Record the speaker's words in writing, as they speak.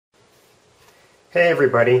Hey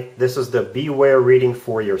everybody, this is the Beware reading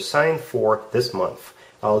for your sign for this month.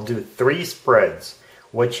 I'll do 3 spreads.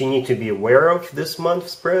 What you need to be aware of this month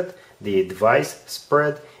spread, the advice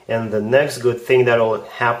spread, and the next good thing that will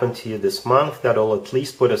happen to you this month that will at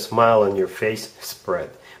least put a smile on your face spread.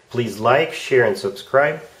 Please like, share, and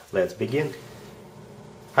subscribe. Let's begin.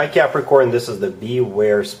 Hi Capricorn, this is the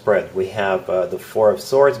Beware spread. We have the Four of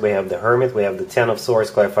Swords, we have the Hermit, we have the Ten of Swords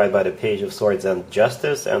clarified by the Page of Swords and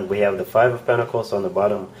Justice, and we have the Five of Pentacles on the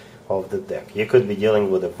bottom of the deck. You could be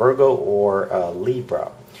dealing with a Virgo or a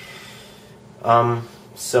Libra.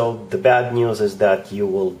 So the bad news is that you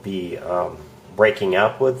will be breaking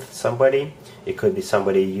up with somebody. It could be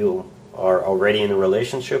somebody you are already in a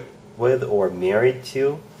relationship with or married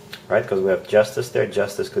to, right? Because we have Justice there.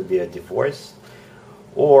 Justice could be a divorce.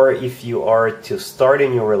 Or if you are to start a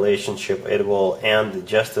new relationship, it will end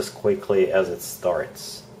just as quickly as it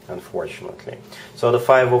starts, unfortunately. So the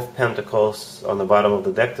Five of Pentacles on the bottom of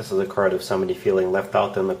the deck, this is a card of somebody feeling left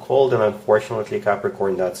out in the cold, and unfortunately,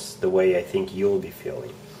 Capricorn, that's the way I think you'll be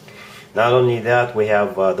feeling. Not only that, we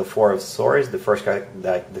have the Four of Swords, the first card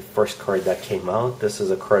that came out. This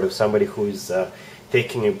is a card of somebody who's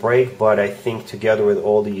taking a break, but I think together with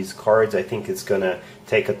all these cards, I think it's gonna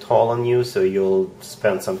take a toll on you, so you'll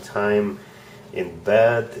spend some time in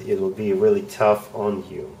bed. It will be really tough on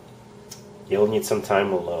you. You'll need some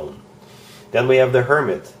time alone. Then we have the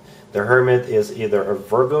Hermit. The Hermit is either a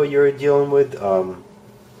Virgo you're dealing with.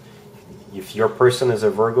 If your person is a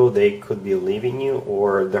Virgo, they could be leaving you,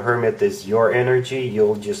 or the Hermit is your energy.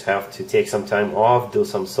 You'll just have to take some time off, do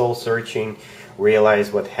some soul searching,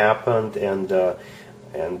 realize what happened, and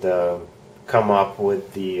come up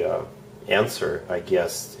with the answer, I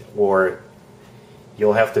guess. Or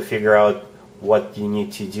you'll have to figure out what you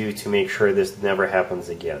need to do to make sure this never happens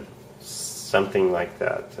again. Something like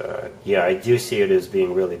that. Yeah, I do see it as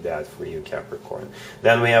being really bad for you, Capricorn.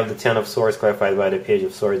 Then we have the Ten of Swords clarified by the Page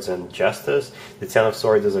of Swords and Justice. The Ten of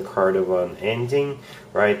Swords is a card of an ending,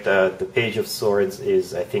 right? The Page of Swords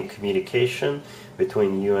is, I think, communication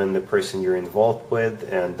between you and the person you're involved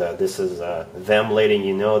with, and this is them letting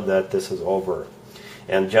you know that this is over.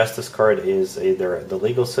 And Justice card is either the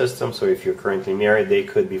legal system, so if you're currently married, they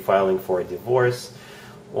could be filing for a divorce,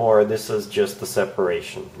 or this is just the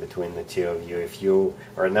separation between the two of you. If you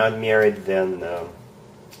are not married, then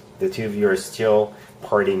the two of you are still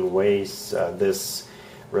parting ways. This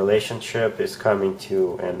relationship is coming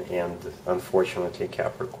to an end, unfortunately,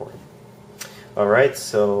 Capricorn. Alright,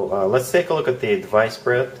 so let's take a look at the advice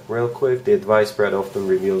spread real quick. The advice spread often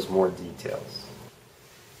reveals more details.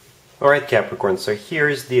 Alright Capricorn, so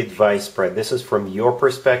here's the advice spread. This is from your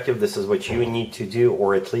perspective. This is what you need to do,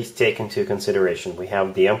 or at least take into consideration. We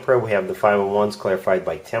have the Emperor, we have the Five of Wands clarified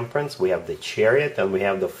by Temperance, we have the Chariot, and we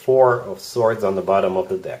have the Four of Swords on the bottom of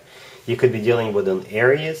the deck. You could be dealing with an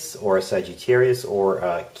Aries, or a Sagittarius, or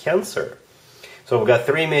a Cancer. So we've got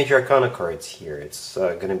 3 major arcana cards here. It's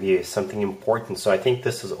going to be something important. So I think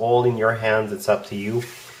this is all in your hands. It's up to you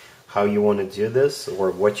how you want to do this, or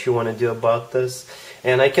what you want to do about this.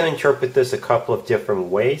 And I can interpret this a couple of different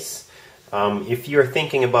ways. If you're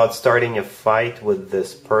thinking about starting a fight with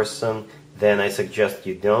this person, then I suggest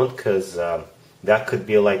you don't, because that could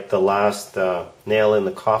be like the last nail in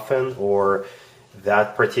the coffin, or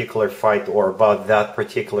that particular fight or about that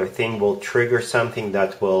particular thing will trigger something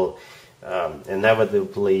that will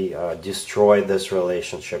inevitably destroy this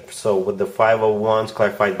relationship. So with the Five of Wands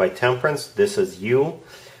clarified by Temperance, this is you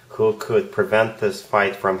who could prevent this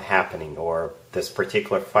fight from happening, or this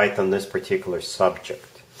particular fight on this particular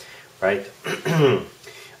subject, right?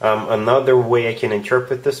 Another way I can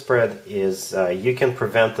interpret this spread is you can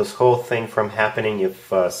prevent this whole thing from happening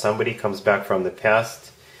if somebody comes back from the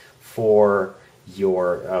past for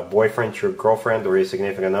your boyfriend, your girlfriend, or your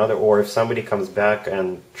significant other, or if somebody comes back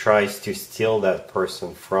and tries to steal that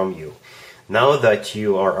person from you. Now that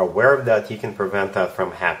you are aware of that, you can prevent that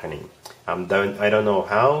from happening. I don't know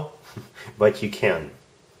how, but you can,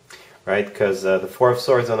 right? Because the Four of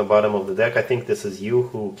Swords on the bottom of the deck, I think this is you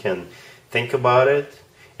who can think about it,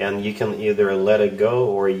 and you can either let it go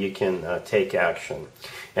or you can take action.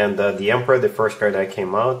 And the Emperor, the first card that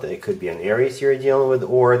came out, it could be an Aries you're dealing with,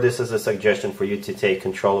 or this is a suggestion for you to take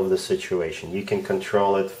control of the situation. You can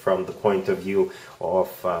control it from the point of view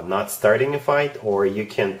of not starting a fight, or you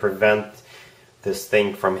can prevent this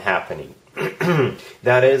thing from happening.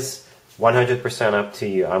 That is 100% up to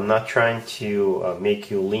you. I'm not trying to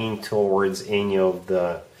make you lean towards any of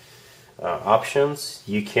the options.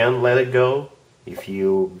 You can let it go if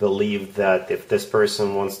you believe that if this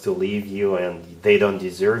person wants to leave you and they don't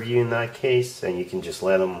deserve you in that case, and you can just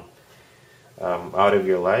let them out of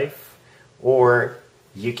your life. Or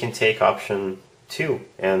you can take option too,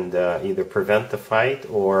 and either prevent the fight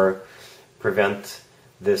or prevent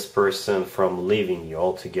this person from leaving you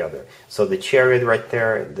altogether. So the Chariot right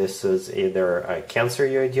there, this is either a Cancer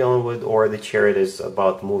you're dealing with, or the Chariot is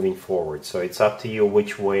about moving forward. So it's up to you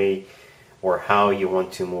which way or how you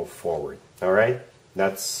want to move forward. All right,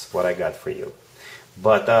 that's what I got for you.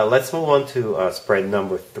 But let's move on to spread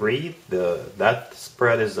number 3. That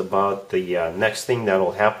spread is about the next thing that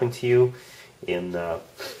will happen to you in the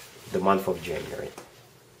month of January.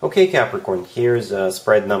 Okay, Capricorn, here's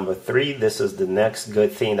spread number 3. This is the next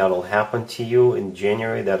good thing that will happen to you in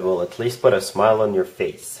January that will at least put a smile on your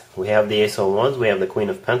face. We have the Ace of Wands, we have the Queen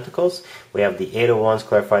of Pentacles, we have the Eight of Wands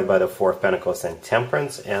clarified by the Four of Pentacles and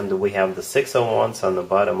Temperance, and we have the Six of Wands on the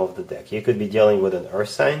bottom of the deck. You could be dealing with an Earth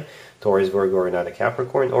sign, Taurus, Virgo, or not a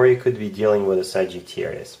Capricorn, or you could be dealing with a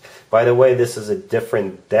Sagittarius. By the way, this is a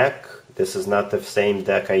different deck. This is not the same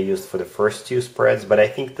deck I used for the first 2 spreads, but I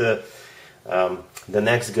think the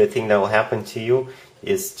next good thing that will happen to you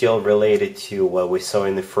is still related to what we saw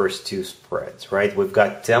in the first 2 spreads, right? We've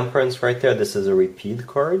got Temperance right there. This is a repeat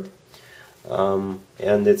card, and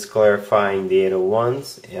it's clarifying the Eight of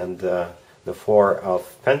Wands and the Four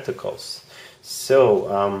of Pentacles.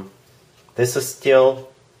 So this is still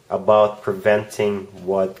about preventing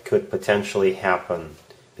what could potentially happen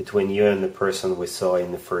between you and the person we saw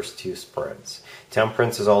in the first 2 spreads.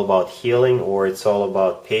 Temperance is all about healing, or it's all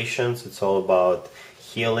about patience. It's all about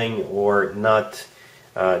healing, or not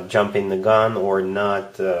jumping the gun, or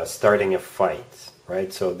not starting a fight,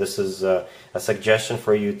 right? So this is a suggestion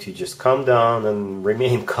for you to just calm down and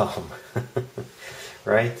remain calm,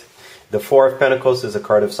 right? The Four of Pentacles is a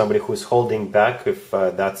card of somebody who's holding back, if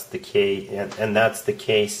that's the case, and that's the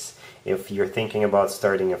case if you're thinking about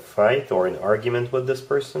starting a fight or an argument with this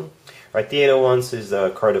person. Right, the Eight of Wands is a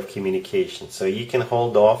card of communication, so you can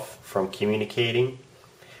hold off from communicating,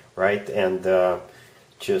 right, and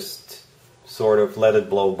just sort of let it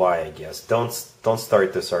blow by, I guess. Don't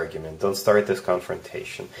start this argument. Don't start this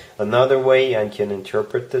confrontation. Another way I can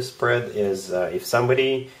interpret this spread is if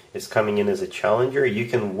somebody is coming in as a challenger, you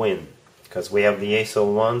can win, because we have the Ace of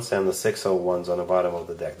Wands and the Six of Wands on the bottom of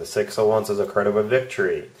the deck. The Six of Wands is a card of a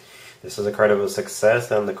victory. This is a card of a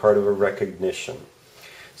success and the card of a recognition.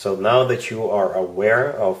 So now that you are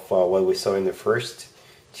aware of what we saw in the first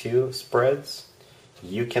 2 spreads,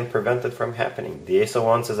 you can prevent it from happening. The Ace of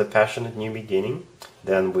Wands is a passionate new beginning.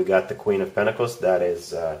 Then we got the Queen of Pentacles, that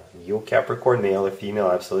is you, Capricorn, male or female,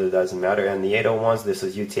 absolutely doesn't matter. And the Eight of Wands, this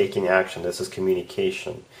is you taking action. This is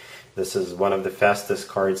communication. This is one of the fastest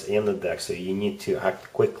cards in the deck, so you need to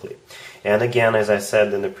act quickly. And again, as I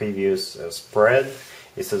said in the previous spread,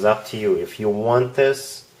 this is up to you. If you want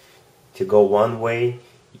this to go one way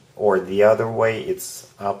or the other way,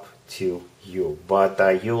 it's up to you.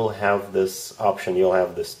 But you'll have this option, you'll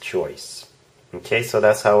have this choice. Okay, so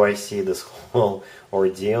that's how I see this whole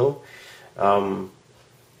ordeal. And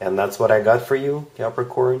that's what I got for you,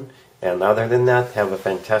 Capricorn. And other than that, have a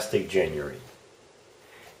fantastic January.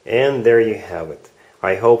 And there you have it.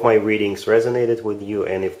 I hope my readings resonated with you,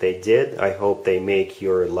 and if they did, I hope they make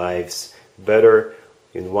your lives better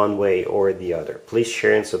in one way or the other. Please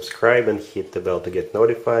share and subscribe and hit the bell to get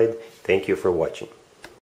notified. Thank you for watching.